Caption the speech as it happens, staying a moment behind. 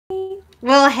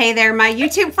Well, hey there, my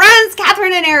YouTube friends.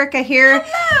 Catherine and Erica here.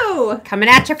 Hello. Coming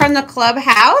at you from the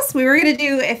clubhouse. We were going to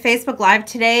do a Facebook Live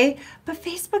today, but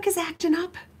Facebook is acting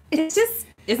up. It just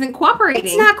isn't cooperating.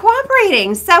 It's not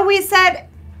cooperating. So we said,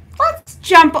 let's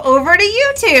jump over to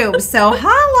YouTube. So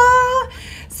holla.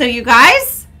 So you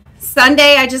guys,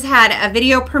 Sunday I just had a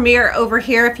video premiere over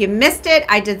here. If you missed it,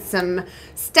 I did some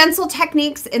stencil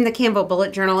techniques in the Canva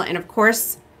bullet journal, and of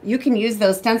course you can use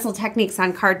those stencil techniques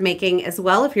on card making as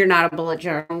well if you're not a bullet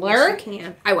journaler. Yes, you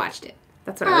can. I watched it.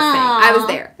 That's what I was saying. I was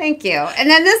there. Thank you. And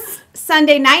then this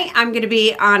Sunday night, I'm going to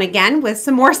be on again with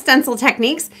some more stencil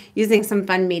techniques using some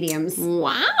fun mediums.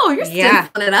 Wow, you're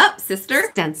stenciling it up,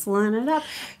 sister. Stenciling it up.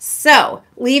 So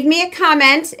leave me a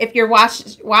comment if you're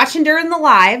watching during the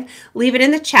live. Leave it in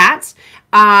the chat.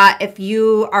 If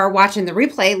you are watching the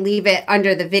replay, leave it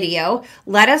under the video.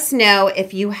 Let us know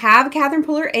if you have Catherine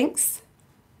Pooler inks,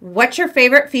 what your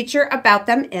favorite feature about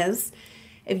them is.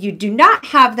 If you do not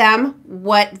have them,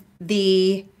 what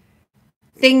have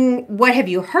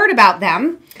you heard about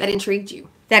them? That intrigued you.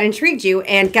 That intrigued you.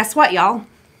 And guess what, y'all?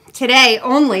 Today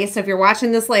only, so if you're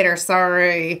watching this later,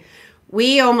 sorry,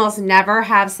 we almost never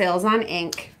have sales on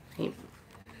ink.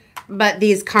 But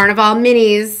these Carnival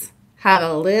minis have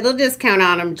a little discount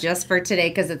on them just for today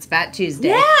because it's Fat Tuesday.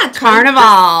 Yeah,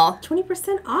 Carnival.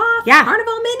 20% off. Yeah.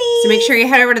 Carnival minis. So make sure you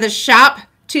head over to the shop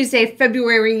Tuesday,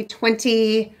 February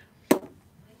 20.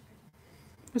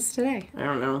 What's today? I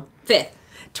don't know.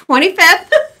 25th,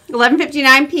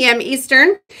 11:59 p.m.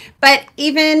 Eastern. But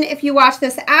even if you watch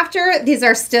this after, these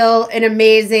are still an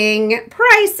amazing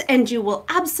price and you will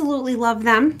absolutely love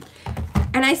them.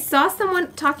 And I saw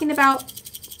someone talking about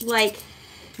like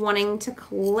wanting to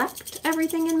collect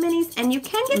everything in minis, and you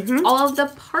can get all of the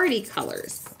party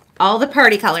colors. All the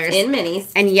party colors. In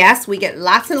minis. And yes, we get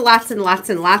lots and lots and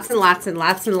lots and lots and lots and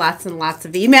lots and lots and lots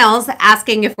of emails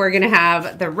asking if we're going to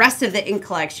have the rest of the ink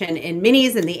collection in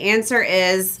minis. And the answer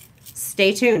is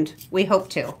stay tuned. We hope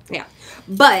to. Yeah.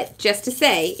 But just to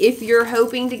say, if you're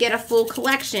hoping to get a full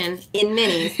collection in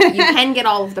minis, you can get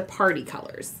all of the party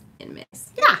colors in minis.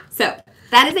 Yeah. So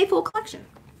that is a full collection.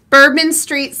 Bourbon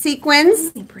Street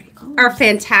sequins are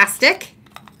fantastic.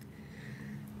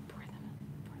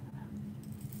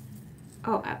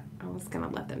 Oh, I was going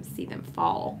to let them see them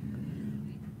fall.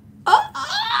 Oh!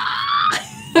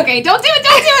 Okay, don't do it,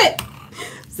 don't do it!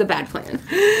 It's a bad plan.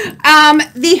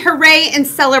 The Hooray and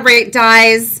Celebrate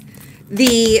dies,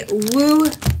 the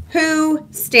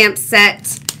Woohoo stamp set,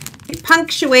 the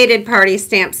Punctuated Party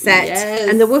stamp set,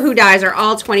 and the Woohoo dies are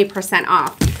all 20%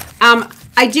 off.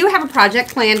 I do have a project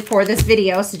planned for this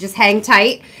video, so just hang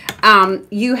tight.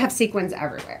 You have sequins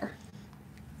everywhere.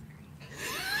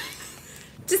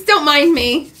 Just don't mind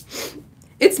me.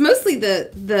 It's mostly the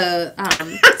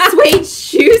suede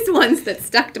shoes ones that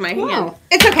stuck to my hand. Oh,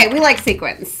 it's okay. We like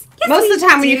sequins. Yes, most of the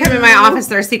time when you come in my office,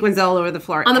 there are sequins all over the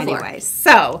floor. On the floor.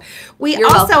 So we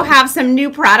also have some new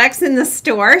products in the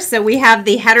store. So we have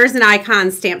the Headers and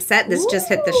Icons stamp set. This just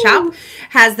hit the shop.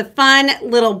 Has the fun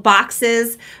little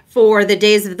boxes for the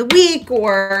days of the week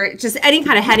or just any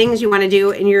kind of headings you want to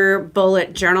do in your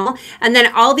bullet journal. And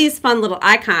then all these fun little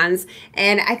icons.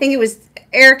 And I think it was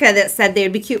Erica that said they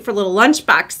would be cute for little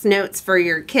lunchbox notes for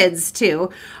your kids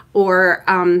too. Or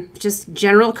just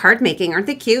general card making. Aren't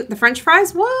they cute? The French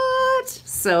fries? What?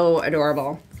 So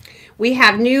adorable. We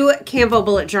have new Canva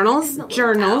bullet journals.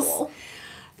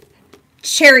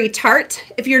 Cherry Tart.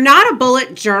 If you're not a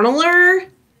bullet journaler,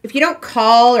 if you don't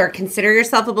call or consider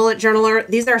yourself a bullet journaler,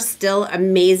 these are still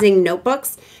amazing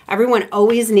notebooks. Everyone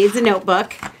always needs a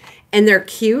notebook, and they're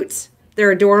cute.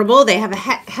 They're adorable. They have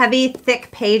heavy,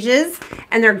 thick pages,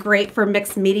 and they're great for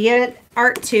mixed media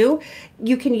art too.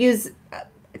 You can use a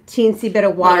teensy bit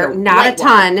of water, not a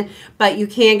ton, but you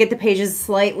can get the pages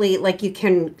slightly, like you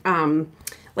can,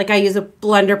 like I use a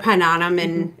blender pen on them,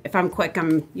 and if I'm quick,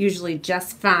 I'm usually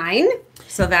just fine.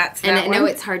 So that's that And I know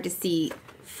it's hard to see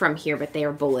from here, but they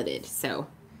are bulleted, so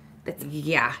that's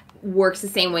works the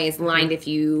same way as lined if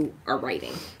you are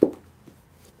writing.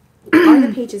 Are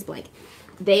the pages blank?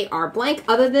 They are blank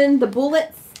other than the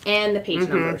bullets and the page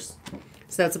numbers.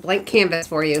 So it's a blank canvas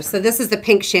for you. So this is the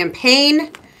pink champagne.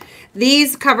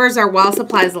 These covers are while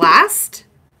supplies last.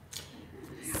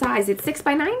 Size, it's 6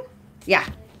 by 9? Yeah.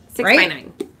 6 by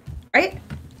 9. Right?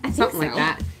 I think Something like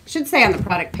that. Should say on the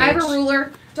product page. I have a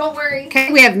ruler. Don't worry.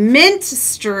 Okay, we have mint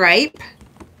stripe.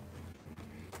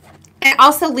 And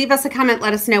also leave us a comment,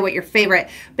 let us know what your favorite.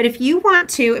 But if you want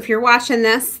to, if you're watching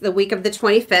this the week of the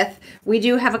 25th, we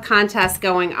do have a contest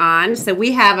going on. So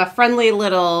we have a friendly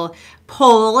little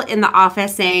poll in the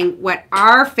office saying what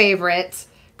our favorite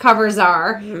covers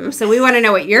are. So we want to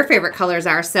know what your favorite colors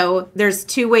are. So there's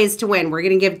 2 ways to win. We're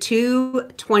going to give 2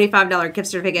 $25 gift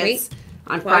certificates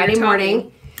on Friday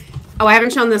morning. Oh, I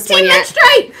haven't shown this one yet.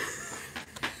 Stripe.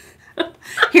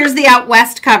 Here's the Out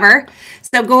West cover.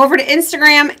 So go over to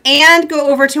Instagram and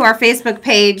go over to our Facebook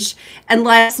page and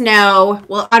let us know.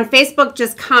 Well, on Facebook,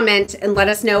 just comment and let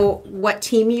us know what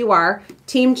team you are.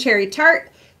 Team Cherry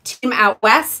Tart, Team Out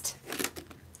West,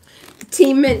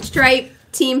 Team Mint Stripe,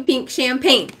 Team Pink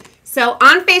Champagne. So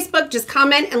on Facebook, just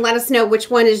comment and let us know which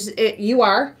one you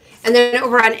are. And then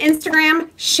over on Instagram,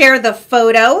 share the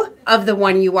photo of the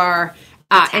one you are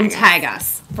and tag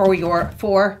us for your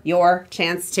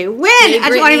chance to win a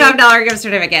 $25 gift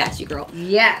certificate. That's you, girl.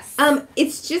 Yes.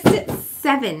 It's just at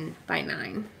 7 by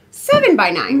 9. 7 by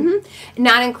 9. Mm-hmm.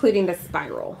 Not including the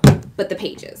spiral, but the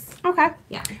pages. Okay.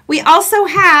 Yeah. We also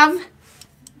have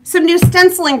some new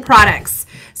stenciling products.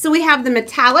 So we have the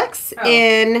Metallix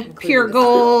in pure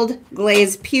gold,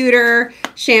 glazed pewter,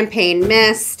 champagne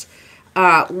mist,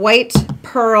 white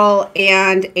pearl,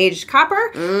 and aged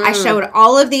copper. I showed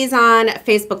all of these on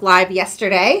Facebook Live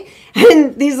yesterday.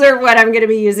 And these are what I'm going to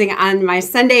be using on my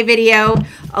Sunday video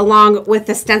along with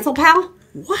the Stencil Pal.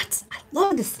 What? I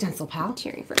love the Stencil Pal. I'm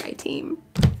cheering for my team.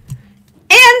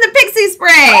 And the Pixie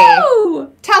Spray.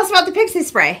 Woo! Tell us about the Pixie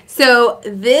Spray. So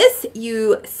this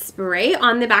you spray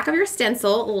on the back of your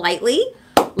stencil lightly.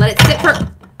 Let it sit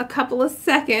for a couple of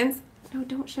seconds. No,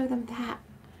 don't show them that.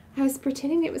 I was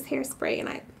pretending it was hairspray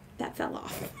and that fell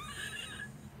off.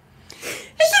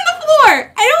 It's on the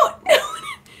floor. I don't know.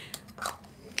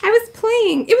 I was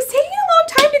playing. It was taking a long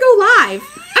time to go live.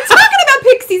 I'm talking about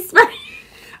Pixie Spray.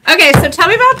 Okay, so tell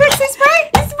me about Pixie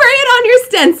Spray. You spray it on your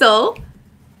stencil.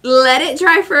 Let it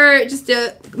dry for just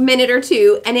a minute or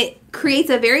 2, and it creates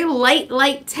a very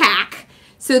light tack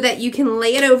so that you can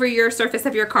lay it over your surface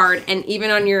of your card and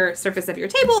even on your surface of your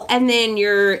table, and then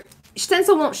your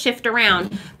stencil won't shift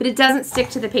around, but it doesn't stick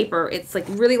to the paper. It's like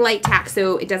really light tack,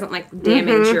 so it doesn't like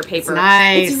damage your paper. It's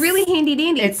nice. It's really handy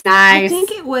dandy. It's nice. I think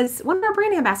it was one of our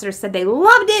brand ambassadors said they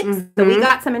loved it, so we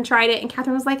got some and tried it, and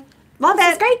Catherine was like, Love it.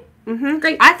 It's great.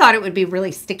 Great. I thought it would be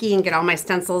really sticky and get all my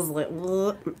stencils.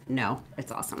 No,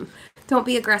 it's awesome. Don't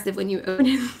be aggressive when you open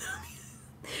it.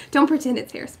 Don't pretend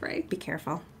it's hairspray. Be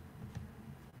careful.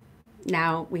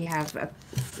 Now we have a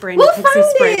brand new Pixie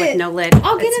Spray with no lid.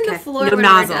 I'll get in the floor when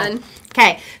we're done.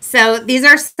 Okay, so these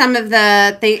are some of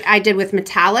the things I did with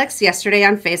Metallix yesterday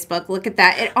on Facebook. Look at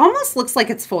that. It almost looks like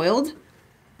it's foiled.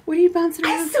 What are you bouncing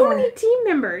around I have so many team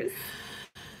members.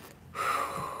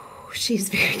 She's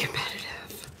very competitive.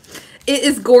 It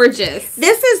is gorgeous.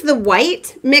 This is the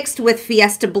white mixed with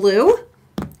Fiesta Blue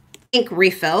ink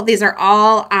refill. These are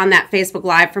all on that Facebook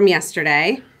Live from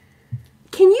yesterday.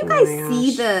 Can you guys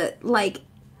see the, like,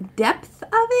 depth of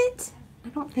it? I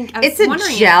don't think... It's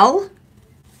a gel.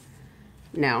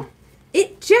 No.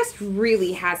 It just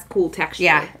really has cool texture.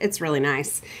 Yeah, it's really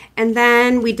nice. And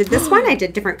then we did this one. I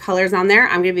did different colors on there.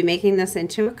 I'm going to be making this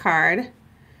into a card.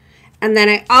 And then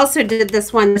I also did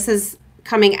this one. This is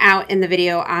coming out in the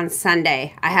video on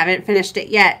Sunday. I haven't finished it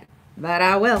yet, but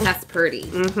I will. That's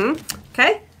pretty.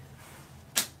 Okay.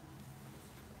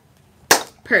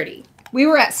 Pretty. We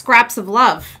were at Scraps of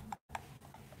Love.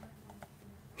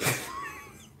 I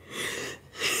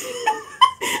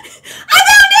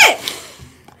found it!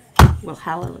 Well,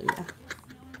 hallelujah.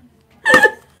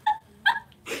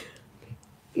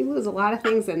 You lose a lot of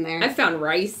things in there. I found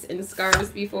rice and scarves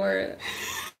before.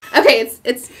 Okay,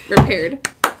 it's repaired.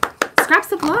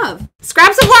 Scraps of Love.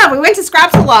 Scraps of Love. We went to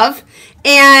Scraps of Love,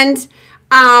 and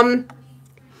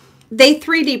they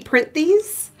 3D print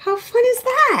these. How fun is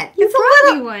that? It's a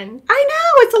little one. I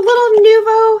know. It's a little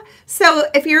Nuvo. So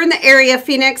if you're in the area,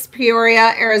 Phoenix,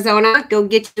 Peoria, Arizona, go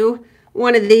get you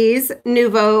one of these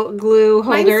Nuvo glue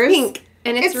holders. Mine's pink,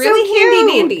 and it's so really cute.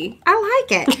 handy dandy. I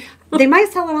like it. They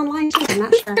might sell it online too. I'm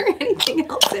not sure. Is there anything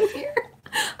else in here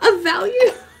of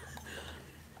value?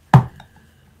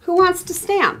 Who wants to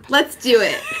stamp? Let's do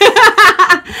it.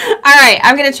 All right,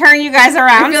 I'm going to turn you guys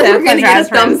around. I feel like we're going to get a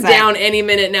thumbs down any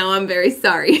minute now. I'm very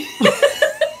sorry.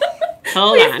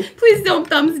 Hold on. Please don't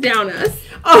thumbs down us.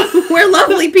 Oh, we're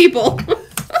lovely people.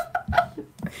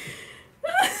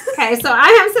 Okay, so I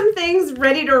have some things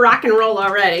ready to rock and roll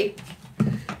already.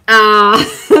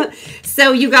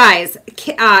 So you guys,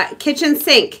 kitchen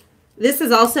sink. This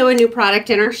is also a new product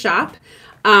in our shop.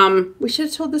 We should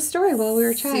have told the story while we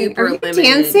were trying. Super Are you limited.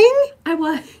 dancing? I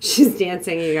was. She's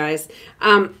dancing, you guys.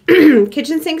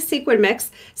 Kitchen sink sequin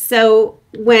mix. So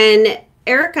when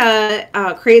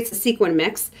Erica creates a sequin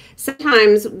mix.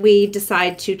 Sometimes we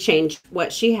decide to change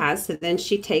what she has, so then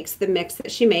she takes the mix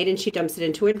that she made and she dumps it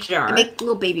into a jar. I make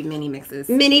little baby mini mixes.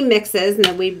 Mini mixes, and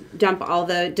then we dump all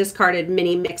the discarded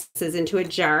mini mixes into a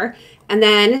jar. And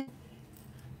then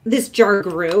this jar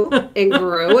grew and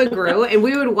grew and grew, and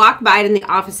we would walk by it in the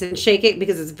office and shake it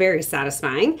because it's very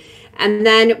satisfying. And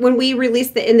then when we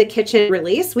released the In the Kitchen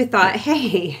release, we thought,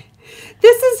 hey,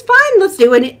 this is fun. Let's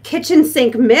do a kitchen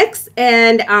sink mix.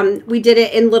 And we did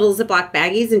it in little Ziploc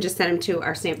baggies and just sent them to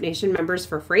our Stamp Nation members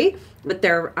for free with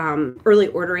their early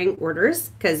ordering orders,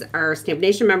 because our Stamp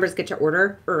Nation members get to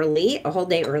order early, a whole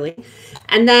day early.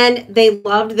 And then they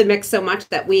loved the mix so much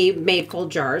that we made full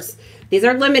jars. These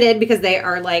are limited because they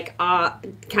are like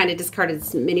kind of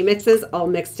discarded mini mixes all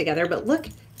mixed together. But look,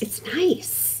 it's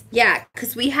nice. Yeah,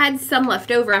 because we had some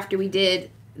left over after we did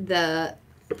the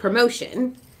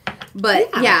promotion. But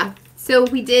yeah, so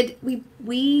we did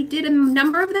a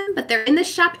number of them, but they're in the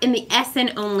shop in the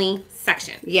SN only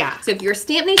section. Yeah. So if you're a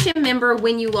Stamp Nation member,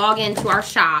 when you log into our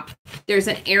shop, there's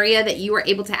an area that you are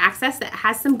able to access that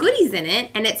has some goodies in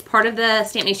it, and it's part of the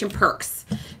Stamp Nation perks.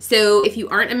 So if you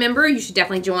aren't a member, you should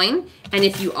definitely join. And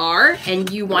if you are, and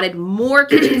you wanted more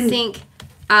kitchen sink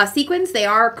sequins, they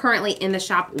are currently in the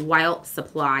shop while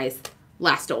supplies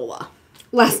last.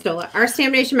 Our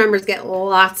Stamp Nation members get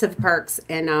lots of perks,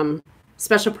 and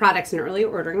special products and early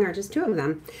ordering are just two of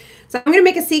them. So I'm going to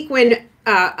make a sequin,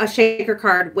 a shaker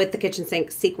card with the kitchen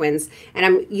sink sequins, and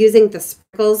I'm using the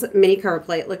Sprinkles mini cover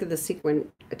plate. Look at the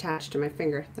sequin attached to my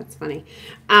finger. That's funny.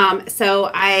 So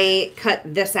I cut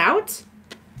this out,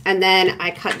 and then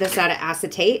I cut this out of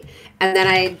acetate, and then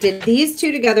I did these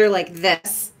two together like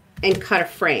this and cut a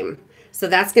frame. So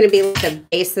that's going to be like the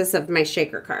basis of my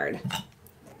shaker card.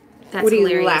 That's what are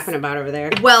hilarious. you laughing about over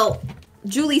there? Well,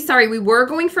 Julie, sorry, we were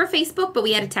going for Facebook, but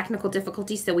we had a technical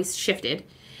difficulty, so we shifted.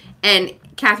 And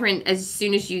Catherine, as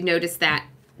soon as you noticed that,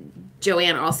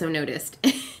 Joanne also noticed.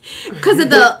 Because of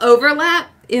the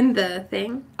overlap in the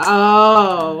thing.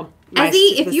 Oh.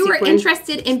 Ezzy, if you are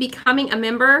interested in becoming a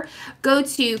member, go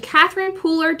to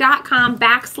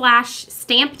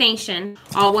catherinepuller.com/StampNation,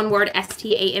 all one word,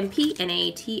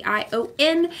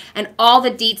 StampNation, and all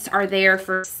the deets are there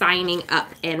for signing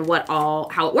up and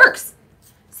how it works.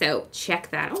 So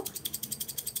check that out.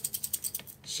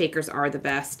 Shakers are the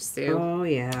best, Sue. Oh,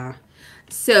 yeah.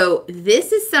 So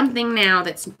this is something now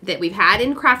that we've had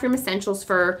in Craft Room Essentials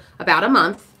for about a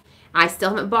month. I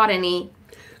still haven't bought any.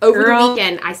 Over the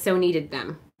weekend, I so needed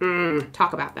them.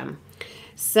 Talk about them.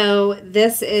 So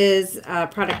this is a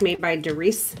product made by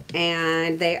Doris,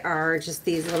 and they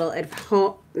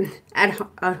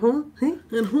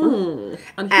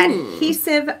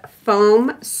adhesive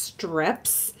foam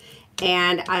strips,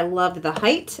 and I love the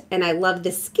height, and I love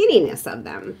the skinniness of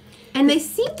them. And they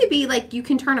seem to be like you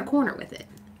can turn a corner with it.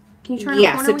 Can you turn a corner?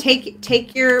 Yeah, so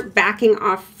take your backing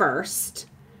off first,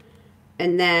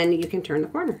 and then you can turn the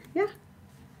corner. Yeah.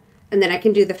 And then I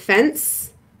can do the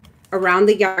fence around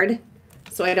the yard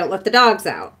so I don't let the dogs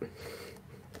out.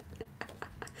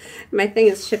 My thing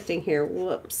is shifting here.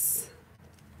 Whoops.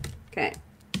 Okay.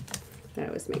 That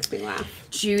always makes me laugh.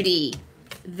 Judy,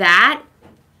 that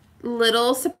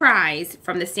little surprise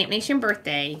from the Stamp Nation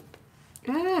birthday.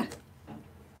 Ah.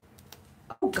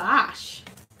 Oh, gosh.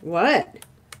 What?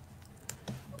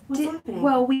 What's happening?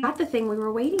 Well, we got the thing we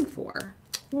were waiting for.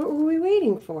 What were we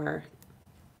waiting for?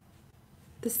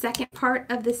 The second part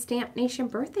of the Stamp Nation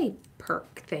birthday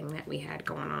perk thing that we had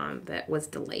going on that was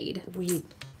delayed. We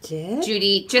did?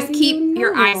 Judy, just keep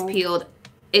your eyes peeled.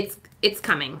 It's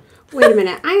coming. Wait a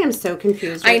minute. I am so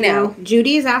confused right now.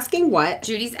 Judy is asking what?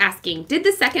 Judy's asking, did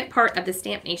the second part of the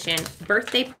Stamp Nation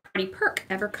birthday party perk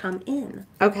ever come in?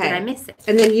 Okay. Did I miss it?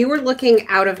 And then you were looking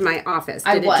out of my office.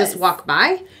 Did it just walk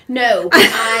by? No.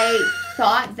 I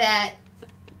thought that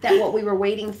what we were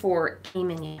waiting for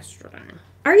came in yesterday.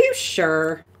 Are you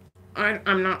sure?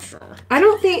 I'm not sure.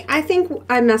 I think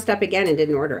I messed up again and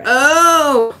didn't order it.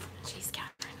 Oh. Jeez,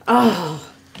 Catherine. Oh.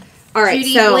 All right,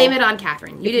 Judy, blame it on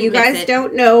Catherine. You guys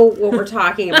don't know what we're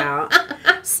talking about.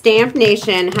 Stamp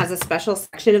Nation has a special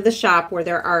section of the shop where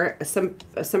there are some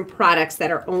products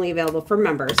that are only available for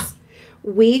members.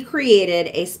 We created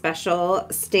a special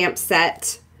stamp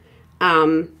set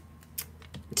to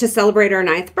celebrate our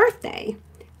 9th birthday.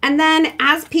 And then,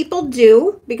 as people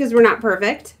do, because we're not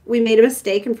perfect, we made a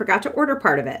mistake and forgot to order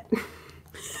part of it.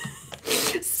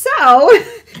 So,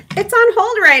 it's on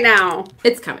hold right now.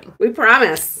 It's coming. We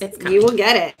promise. It's coming. You will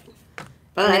get it.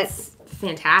 But that's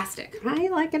fantastic. I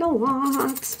like it a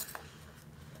lot.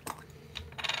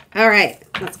 All right,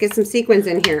 let's get some sequins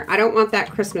in here. I don't want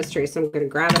that Christmas tree, so I'm going to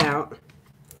grab it out.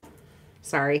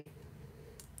 Sorry.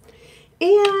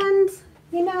 And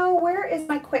You know, where is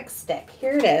my quick stick?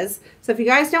 Here it is. So if you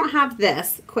guys don't have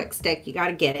this quick stick, you got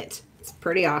to get it. It's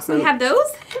pretty awesome. We have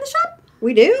those in the shop?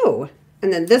 We do.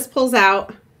 And then this pulls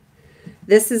out.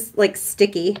 This is like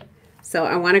sticky. So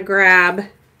I want to grab,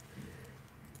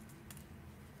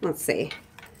 let's see.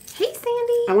 Hey,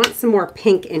 Sandy. I want some more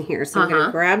pink in here. So I'm going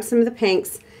to grab some of the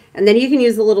pinks. And then you can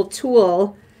use the little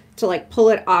tool to like pull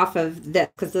it off of this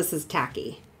because this is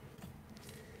tacky.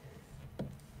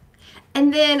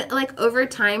 And then, like, over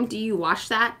time, do you wash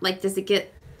that? Like, does it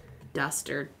get dust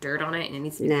or dirt on it and it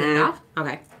needs to be cleaned off?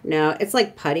 Okay. No, it's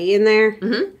like putty in there.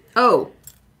 Mm-hmm. Oh.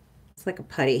 It's like a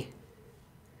putty.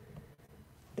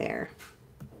 There.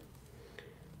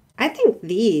 I think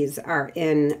these are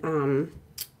in,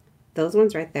 those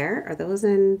ones right there. Are those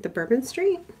in the Bourbon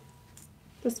Street?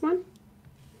 This one?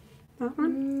 That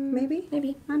one? Maybe?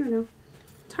 Maybe. I don't know.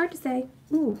 It's hard to say.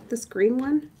 Ooh, this green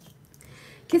one.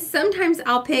 Because sometimes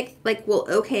I'll pick, like, we'll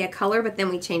okay a color, but then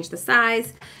we change the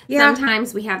size. Yeah.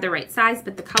 Sometimes we have the right size,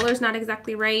 but the color's not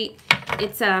exactly right.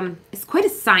 It's quite a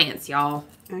science, y'all.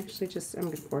 Actually, I'm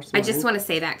going to pour some I just want to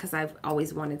say that because I've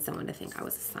always wanted someone to think I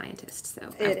was a scientist. So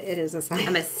it is a science.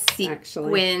 I'm a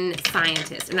sequin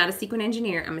scientist. I'm not a sequin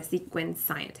engineer. I'm a sequin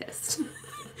scientist.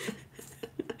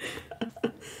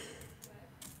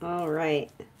 All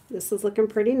right. This is looking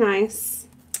pretty nice.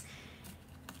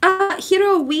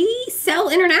 Hiro, we sell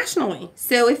internationally.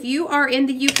 So if you are in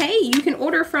the UK, you can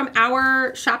order from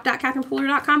our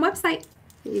shop.catherinepooler.com website.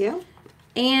 Yeah.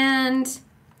 And...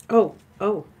 Oh,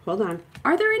 hold on.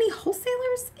 Are there any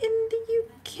wholesalers in the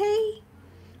UK?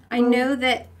 I know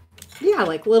that... Yeah,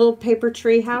 like Little Paper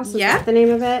Tree House is that the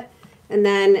name of it. And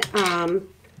then,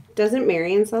 doesn't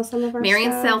Marion sell some of our stuff?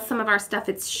 Marion sells some of our stuff.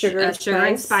 It's sugar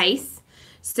and spice.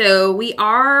 So we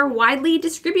are widely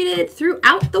distributed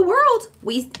throughout the world.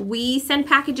 We send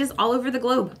packages all over the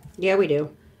globe. Yeah, we do.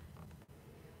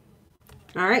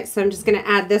 All right, so I'm just going to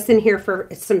add this in here for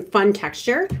some fun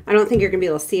texture. I don't think you're going to be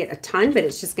able to see it a ton, but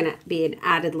it's just going to be an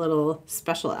added little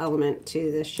special element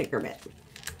to the shaker bit.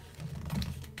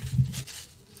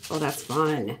 Oh, that's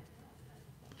fun.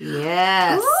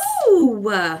 Yes.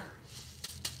 Oh,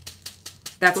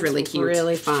 that's really cute.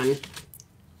 Really fun.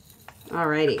 All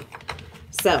righty.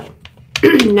 So,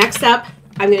 next up,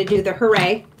 I'm going to do the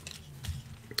Hooray.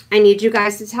 I need you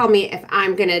guys to tell me if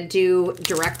I'm going to do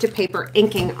direct-to-paper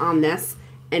inking on this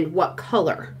and what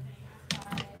color.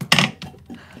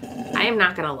 I am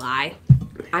not going to lie.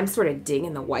 I'm sort of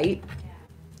digging the white,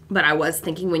 but I was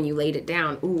thinking when you laid it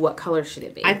down, ooh, what color should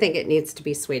it be? I think it needs to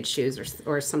be suede shoes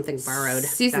or something borrowed.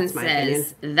 Susan That's my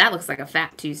says, opinion. that looks like a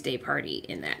Fat Tuesday party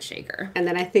in that shaker. And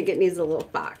then I think it needs a little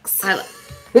fox.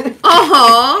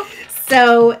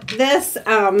 So this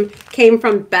came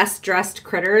from Best Dressed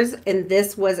Critters, and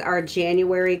this was our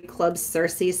January Club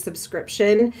Sursee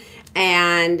subscription.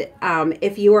 And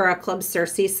if you are a Club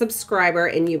Sursee subscriber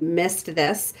and you missed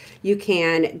this, you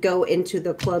can go into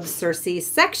the Club Sursee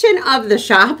section of the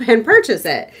shop and purchase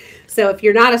it. So if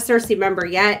you're not a Sursee member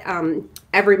yet,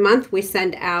 every month we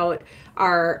send out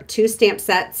our 2 stamp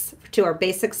sets to our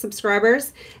basic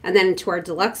subscribers, and then to our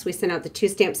deluxe we send out the 2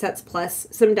 stamp sets plus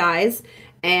some dies,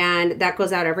 and that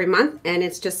goes out every month, and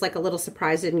it's just like a little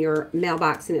surprise in your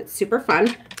mailbox, and it's super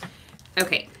fun.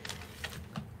 Okay.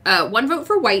 1 vote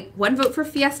for white, 1 vote for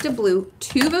Fiesta Blue,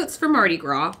 2 votes for Mardi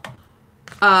Gras.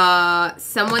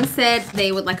 Someone said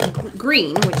they would like a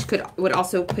green, which would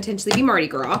also potentially be Mardi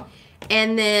Gras.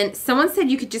 And then someone said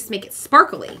you could just make it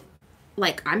sparkly,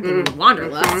 like I'm thinking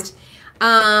Wanderlust.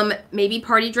 Maybe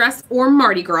Party Dress or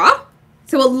Mardi Gras.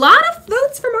 So a lot of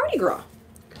votes for Mardi Gras.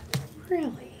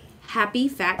 Really? Happy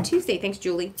Fat Tuesday. Thanks,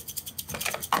 Julie.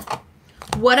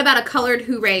 What about a colored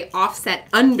Hooray offset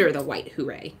under the white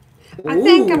Hooray? I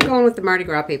think I'm going with the Mardi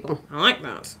Gras people. I like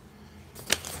that.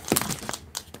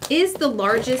 Is the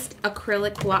largest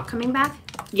acrylic block coming back?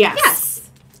 Yes. Yes.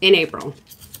 In April.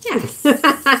 Yes.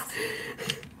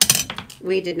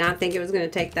 We did not think it was going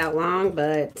to take that long,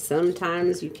 but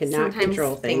sometimes you cannot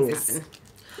control things. happen.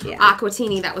 Yeah.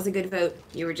 Aquatini, that was a good vote.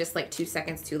 You were just like 2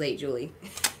 seconds too late, Julie,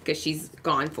 because she's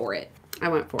gone for it. I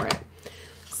went for it.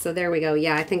 So there we go.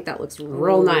 Yeah, I think that looks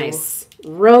real nice.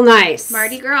 Real nice.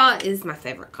 Mardi Gras is my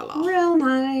favorite color. Real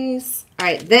nice. All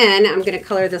right, then I'm going to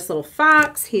color this little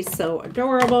fox. He's so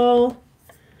adorable.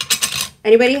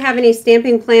 Anybody have any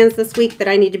stamping plans this week that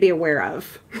I need to be aware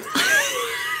of?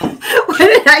 What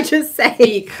did I just say?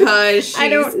 Because she's I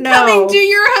don't know. coming to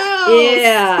your house.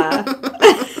 Yeah.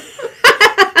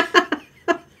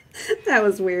 That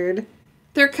was weird.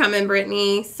 They're coming,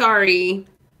 Brittany. Sorry.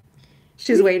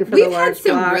 She's waiting for the large We've had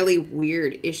some block. really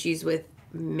weird issues with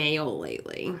mail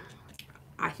lately.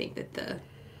 I think that the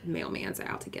mailman's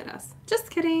out to get us. Just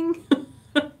kidding.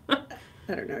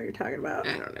 I don't know what you're talking about.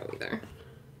 I don't know either.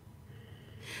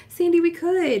 Sandy, we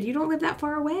could. You don't live that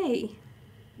far away.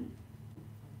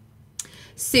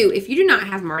 Sue, if you do not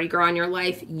have Mardi Gras in your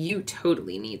life, you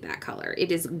totally need that color.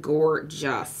 It is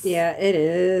gorgeous. Yeah, it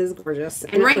is gorgeous.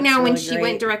 And right now, when she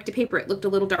went direct to paper, it looked a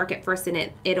little dark at first, and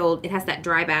it has that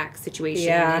dry back situation.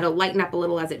 Yeah. It'll lighten up a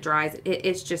little as it dries.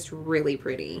 It's just really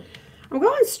pretty. I'm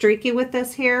going streaky with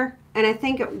this here, and I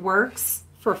think it works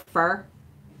for fur.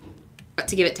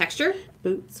 To give it texture?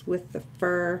 Boots with the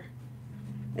fur.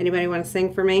 Anybody want to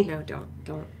sing for me? No,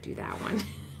 don't do that one.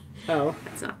 Oh,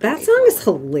 that's not that song is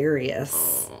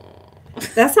hilarious. Oh.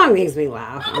 That song makes me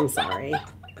laugh. I'm sorry.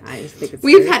 I just think it's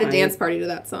We've had a dance party to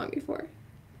that song before.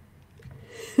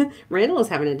 Randall is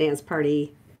having a dance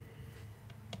party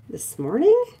this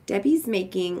morning. Debbie's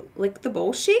making Lick the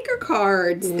Bowl shaker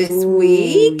cards this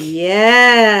week.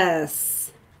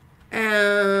 Yes.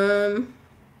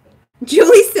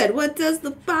 Julie said, "What does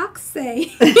the box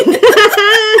say?"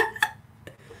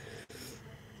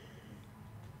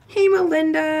 Hey,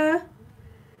 Melinda.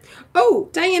 Oh,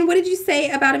 Diane, what did you say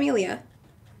about Amelia?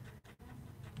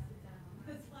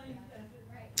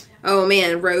 Oh,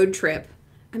 man, road trip.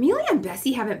 Amelia and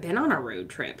Bessie haven't been on a road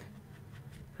trip.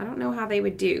 I don't know how they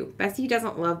would do. Bessie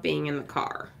doesn't love being in the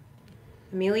car.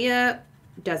 Amelia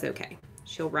does okay.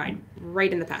 She'll ride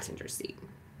right in the passenger seat.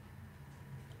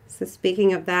 So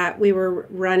speaking of that, we were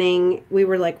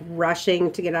like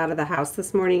rushing to get out of the house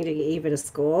this morning to get Eva to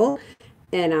school.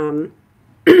 And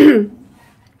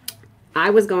I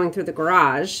was going through the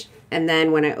garage, and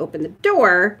then when I opened the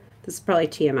door, this is probably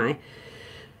TMI.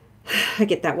 I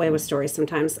get that way with stories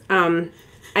sometimes.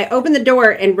 I opened the door,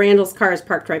 and Randall's car is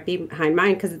parked right behind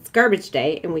mine because it's garbage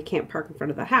day, and we can't park in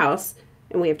front of the house,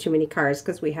 and we have too many cars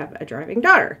because we have a driving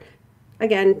daughter.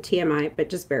 Again, TMI, but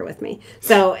just bear with me.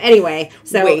 So anyway,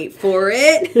 wait for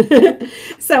it.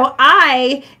 So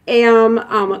I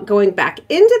am going back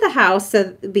into the house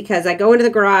because I go into the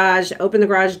garage, open the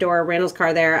garage door, Randall's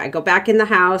car there. I go back in the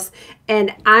house,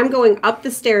 and I'm going up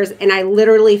the stairs, and I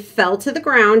literally fell to the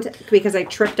ground because I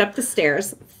tripped up the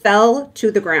stairs, fell to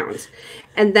the ground.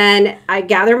 And then I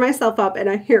gather myself up, and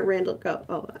I hear Randall go,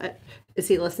 "Oh, is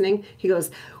he listening?" He goes,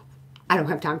 "I don't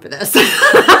have time for this."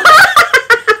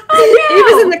 He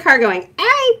was in the car going,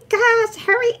 "Hey, guys,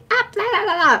 hurry up." Blah, blah,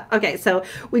 blah. Okay, so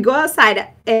we go outside,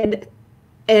 and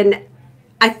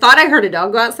I thought I heard a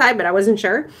dog go outside, but I wasn't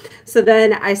sure. So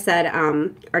then I said,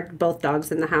 "Are both dogs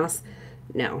in the house?"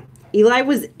 No. Eli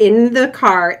was in the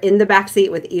car, in the back seat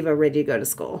with Eva, ready to go to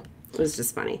school. It was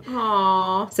just funny.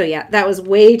 Aww. So yeah, that was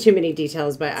way too many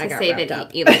details, but I got wrapped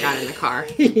up. Eli got in the car.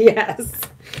 Yes.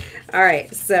 All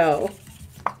right, so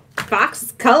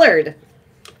fox colored.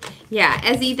 Yeah,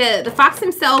 Ezzy, the fox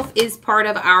himself is part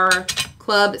of our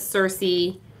Club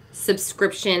Sursee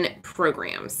subscription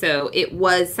program. So it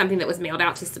was something that was mailed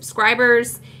out to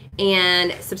subscribers,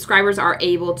 and subscribers are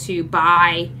able to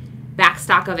buy back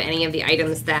stock of any of the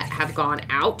items that have gone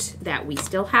out that we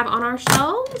still have on our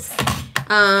shelves.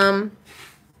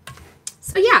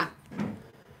 So yeah.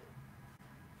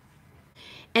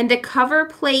 And the cover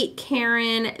plate,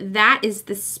 Karen, that is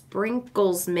the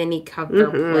Sprinkles mini cover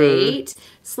plate.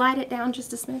 Slide it down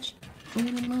just a smidge.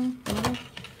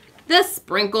 The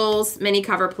Sprinkles mini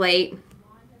cover plate.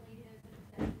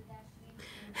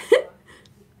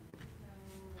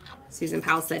 Susan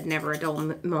Powell said, "Never a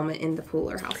dull moment in the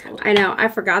Pooler household." I know. I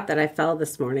forgot that I fell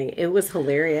this morning. It was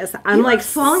hilarious. I'm like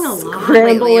falling a lot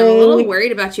lately. I'm a little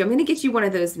worried about you. I'm going to get you one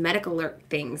of those medical alert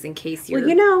things in case you're... Well,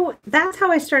 you know, that's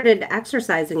how I started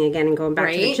exercising again and going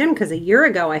back to the gym. Because a year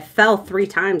ago, I fell 3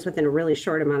 times within a really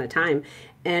short amount of time.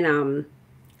 And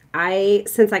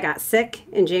since I got sick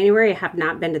in January, I have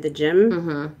not been to the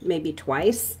gym maybe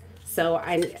twice. So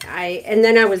and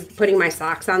then I was putting my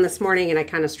socks on this morning, and I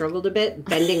kind of struggled a bit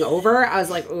bending over. I was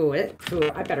like, ooh,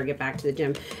 I better get back to the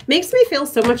gym. Makes me feel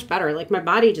so much better. Like my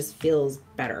body just feels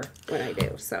better when I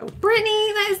do. So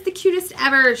Brittany, that is the cutest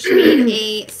ever. She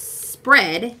made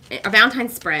a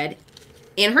Valentine's spread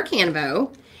in her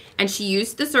Canvo, and she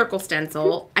used the circle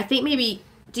stencil. I think maybe.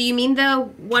 Do you mean the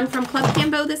one from Club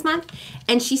Canvo this month?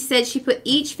 And she said she put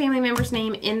each family member's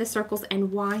name in the circles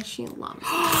and why she loves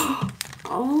them.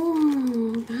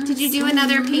 Oh, did you do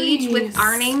another page with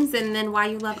our names and then why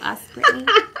you love us, Brittany?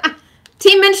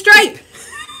 Team Menstripe.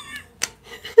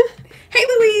 Hey,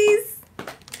 Louise.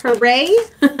 Hooray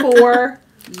for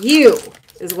you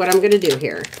is what I'm going to do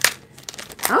here.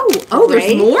 Oh,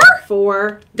 there's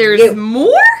more? There's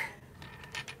more?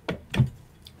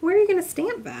 Where are you going to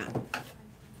stamp that?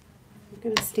 I'm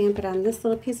going to stamp it on this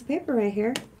little piece of paper right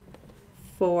here.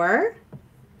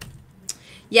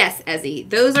 Yes, Ezzy.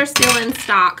 Those are still in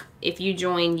stock. If you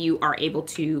join, you are able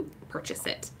to purchase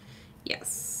it.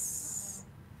 Yes.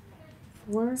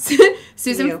 For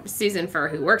Susan Fur,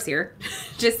 who works here,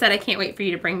 just said, I can't wait for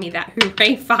you to bring me that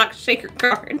Hooray Fox shaker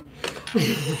card.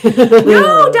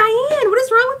 No, Diane, what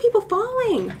is wrong with people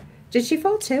falling? Did she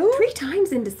fall too? 3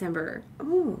 times in December.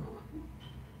 Oh.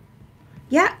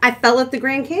 Yeah, I fell at the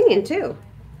Grand Canyon too.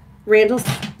 Randall's,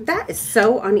 that is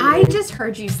so uneven. I just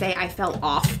heard you say I fell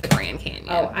off the Grand Canyon.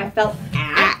 Oh, I fell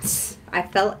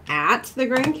at the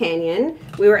Grand Canyon.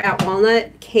 We were at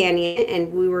Walnut Canyon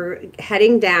and we were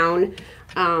heading down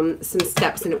some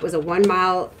steps, and it was a 1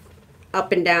 mile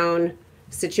up and down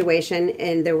situation,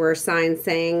 and there were signs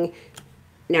saying,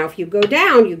 now if you go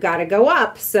down, you got to go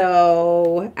up,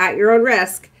 so at your own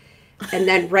risk. And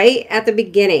then right at the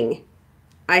beginning,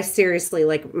 I seriously,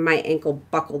 like, my ankle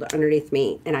buckled underneath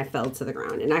me, and I fell to the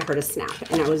ground, and I heard a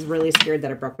snap, and I was really scared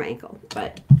that I broke my ankle,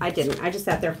 but I didn't. I just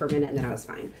sat there for a minute, and then I was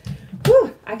fine.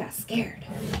 Whew, I got scared.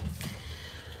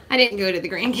 I didn't go to the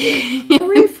Grand Canyon.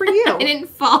 Hooray for you. I didn't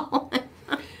fall.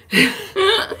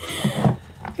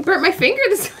 I burnt my finger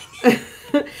this week.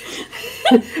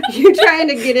 You're trying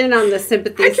to get in on the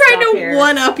sympathy I'm trying to here.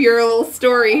 one-up your little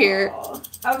story here. Oh.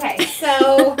 Okay,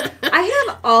 so I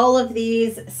have all of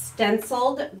these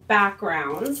stenciled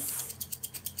backgrounds,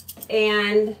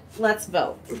 and let's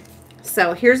vote.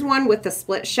 So here's one with the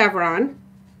split chevron.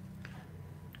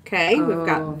 Okay, we've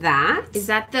got that. Is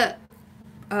that the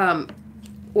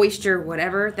oyster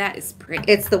whatever? That is pretty.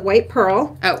 It's the white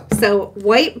pearl. Oh. So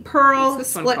white pearl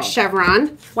split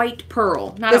chevron. White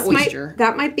pearl, not an oyster.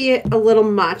 That might be a little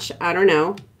much. I don't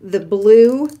know. The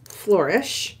blue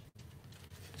flourish.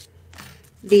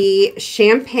 The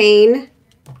champagne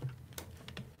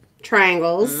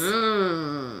triangles.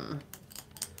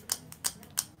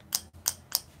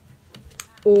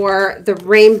 Or the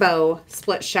rainbow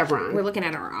split chevron. We're looking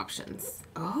at our options.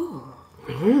 Oh.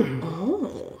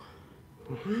 Oh.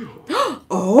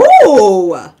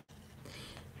 Oh.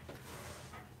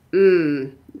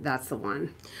 That's the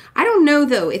one. I don't know,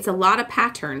 though. It's a lot of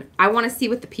pattern. I want to see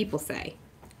what the people say.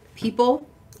 People,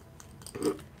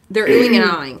 they're oohing and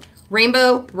ahhing.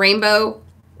 Rainbow, rainbow,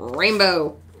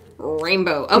 rainbow,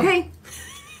 rainbow. Okay.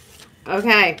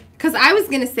 Okay. Because I was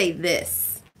going to say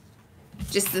this.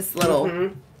 Just this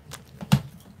little.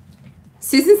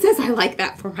 Susan says I like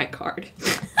that for my card.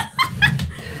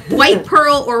 White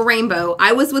pearl or rainbow.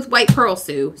 I was with white pearl,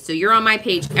 Sue. So you're on my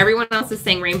page. Everyone else is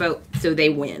saying rainbow, so they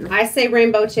win. I say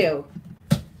rainbow too.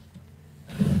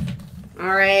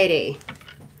 Alrighty.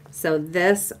 So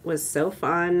this was so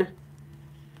fun.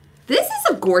 This is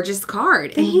a gorgeous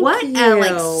card. Thank what you. a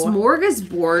like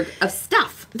smorgasbord of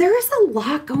stuff. There is a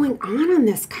lot going on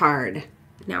this card.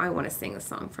 Now I want to sing a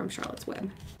song from Charlotte's Web.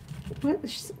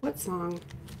 What song?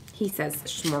 He says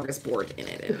smorgasbord in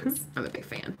it. And I'm a big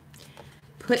fan.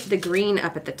 Put the green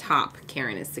up at the top,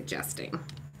 Karen is suggesting.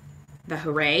 The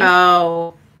Hooray.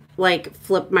 Oh, like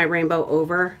flip my rainbow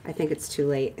over? I think it's too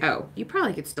late. Oh, you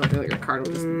probably could still do it. Your card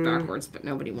will just be backwards, but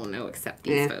nobody will know except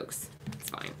these folks. It's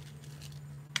fine.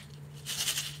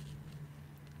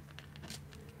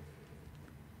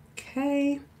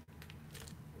 Okay.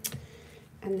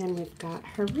 And then we've got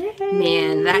Hooray.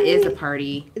 Man, that is a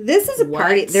party. This is a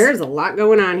party. There's a lot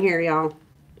going on here, y'all.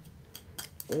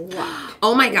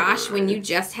 Oh my gosh, when you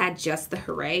just had just the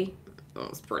Hooray, that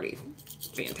was pretty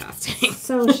fantastic.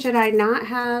 So should I not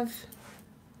have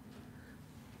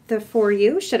the For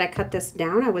You? Should I cut this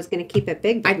down? I was going to keep it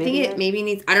big. I think it maybe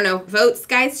needs, I don't know, votes,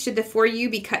 guys. Should the For You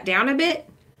be cut down a bit?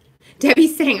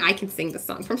 Debbie's saying I can sing the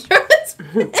song from Charlotte's.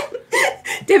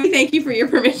 Debbie, thank you for your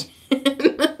permission.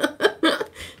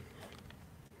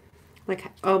 Like,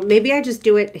 oh, maybe I just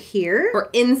do it here? Or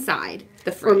inside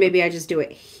the frame. Or maybe I just do it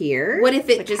here? What if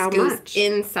it like just goes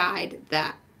inside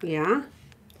that? Yeah.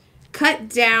 Cut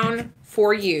down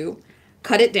For You.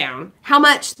 Cut it down. How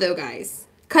much, though, guys?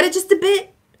 Cut it just a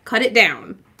bit. Cut it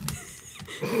down.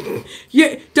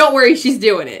 Yeah, don't worry, she's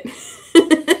doing it.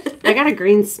 I got a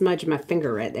green smudge in my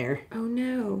finger right there. Oh,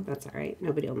 no. That's all right.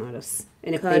 Nobody will notice.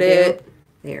 And if Cut they do,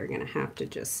 they are going to have to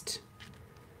just...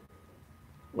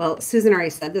 Well, Susan already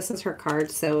said this is her card,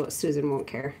 so Susan won't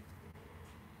care.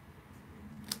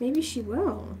 Maybe she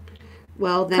will.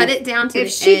 Well, then... Cut it down to the edge.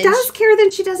 If she does care,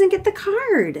 then she doesn't get the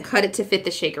card. Cut it to fit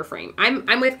the shaker frame.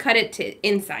 I'm with cut it to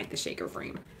inside the shaker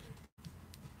frame.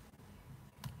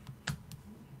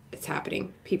 It's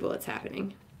happening. People, it's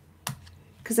happening.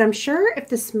 Because I'm sure if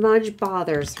the smudge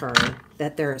bothers her,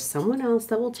 that there is someone else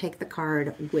that will take the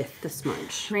card with the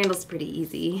smudge. Randall's pretty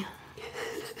easy.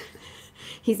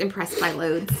 He's impressed by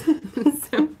loads.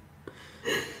 So.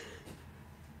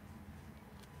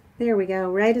 There we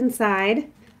go. Right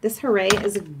inside. This Hooray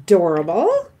is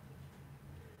adorable.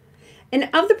 And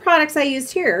of the products I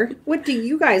used here, what do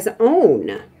you guys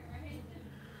own?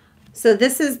 So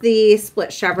this is the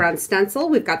split chevron stencil.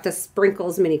 We've got the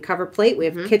sprinkles mini cover plate. We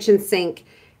have kitchen sink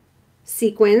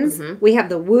sequins. We have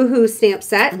the Woohoo stamp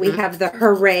set. We have the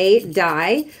Hooray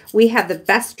die. We have the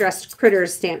Best Dressed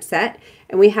Critters stamp set.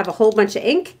 And we have a whole bunch of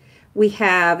ink. We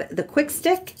have the Quick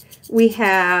Stick. We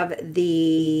have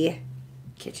the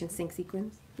kitchen sink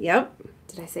sequins. Yep.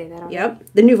 Did I say that already? Yep.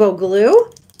 The Nuvo glue.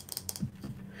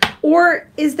 Or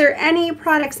is there any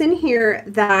products in here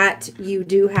that you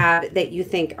do have that you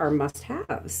think are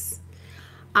must-haves?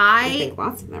 I think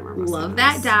lots of them are must-haves. Love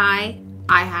that die.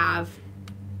 I have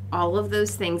all of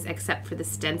those things except for the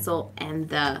stencil and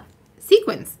the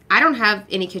sequins. I don't have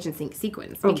any kitchen sink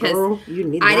sequins because girl, you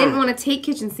need I didn't want to take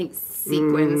kitchen sink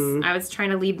sequins. I was trying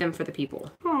to leave them for the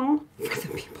people. Oh, for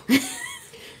the people.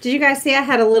 Did you guys see I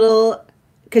had a little...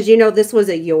 Because you know this was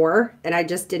a your, and I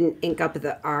just didn't ink up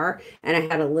the R, and I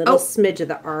had a little smidge of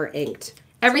the R inked.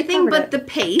 Everything but the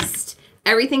paste,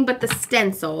 everything but the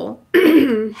stencil.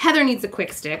 Heather needs a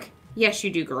Quick Stick. Yes,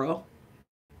 you do, girl.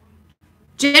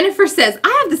 Jennifer says,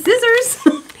 I have the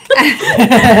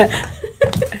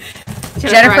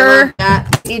scissors. Jennifer,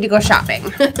 need to go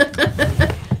shopping.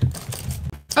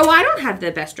 Oh, I don't have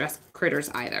the Best Dressed Critters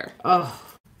either. Oh,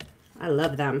 I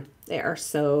love them. They are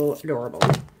so adorable.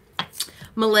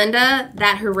 Melinda,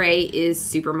 that Hooray is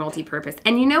super multi-purpose.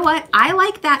 And you know what? I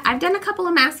like that. I've done a couple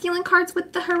of masculine cards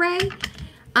with the Hooray.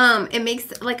 It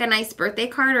makes like a nice birthday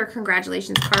card or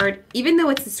congratulations card. Even though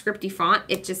it's a scripty font,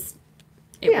 it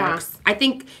works. I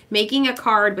think making a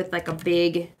card with like a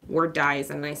big word die is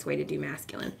a nice way to do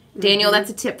masculine. Daniel, that's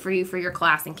a tip for you for your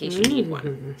class in case you need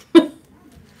one.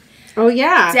 Oh,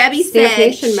 yeah. Debbie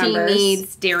said she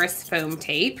needs Darris foam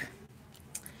tape.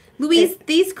 Louise,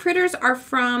 these critters are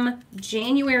from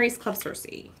January's Club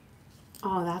Sursee.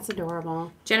 Oh, that's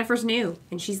adorable. Jennifer's new,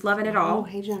 and she's loving it all. Oh,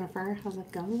 hey, Jennifer. How's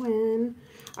it going?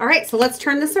 All right, so let's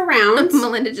turn this around.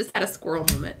 Melinda just had a squirrel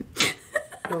moment.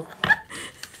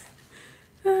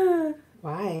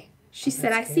 Why? She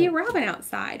said, I see a robin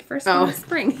outside. First one of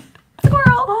spring. Squirrel.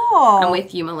 Oh. I'm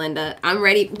with you, Melinda. I'm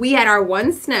ready. We had our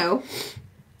one snow,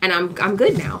 and I'm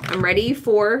good now. I'm ready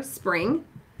for spring.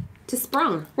 To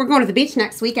sprung. We're going to the beach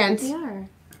next weekend. We are.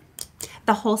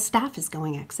 The whole staff is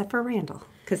going except for Randall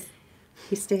because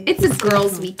he stays. It's a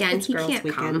girls' weekend. He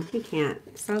can't come. He can't.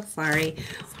 So sorry.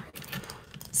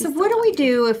 So what do we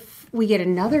do if we get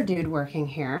another dude working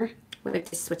here? We have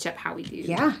to switch up how we do.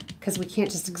 Yeah, because we can't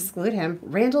just exclude him.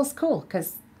 Randall's cool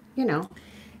because, you know.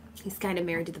 He's kind of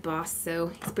married to the boss, so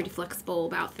he's pretty flexible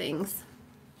about things.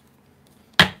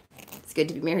 It's good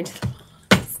to be married to the boss.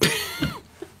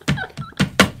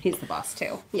 He's the boss,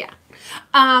 too. Yeah.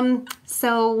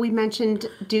 So we mentioned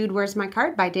Dude, Where's My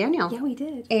Card by Daniel. Yeah, we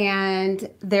did.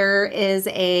 And there is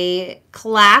a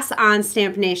class on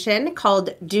Stamp Nation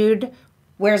called Dude,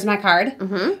 Where's My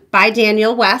Card by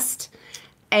Daniel West.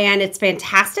 And it's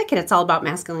fantastic, and it's all about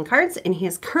masculine cards. And he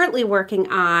is currently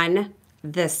working on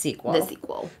the sequel. The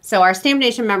sequel. So our Stamp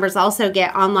Nation members also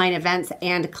get online events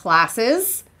and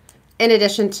classes in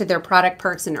addition to their product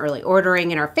perks and early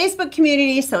ordering in our Facebook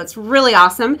community. So it's really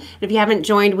awesome. If you haven't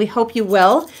joined, we hope you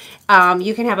will.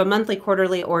 You can have a monthly,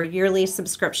 quarterly, or yearly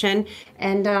subscription.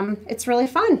 And it's really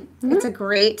fun. It's a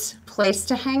great place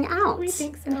to hang out. We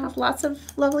think so. And have lots of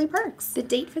lovely perks. The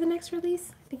date for the next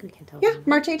release? I think we can tell. Yeah,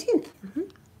 March 18th.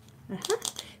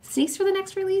 Sneaks for the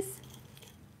next release?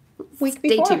 Week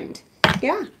before. Stay tuned.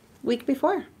 Yeah, week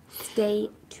before. Stay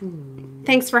tuned.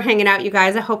 Thanks for hanging out, you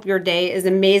guys. I hope your day is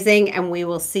amazing, and we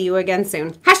will see you again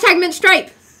soon. Hashtag Mint Stripe.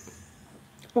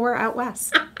 Or out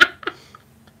west.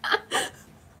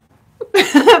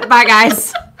 Bye,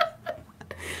 guys.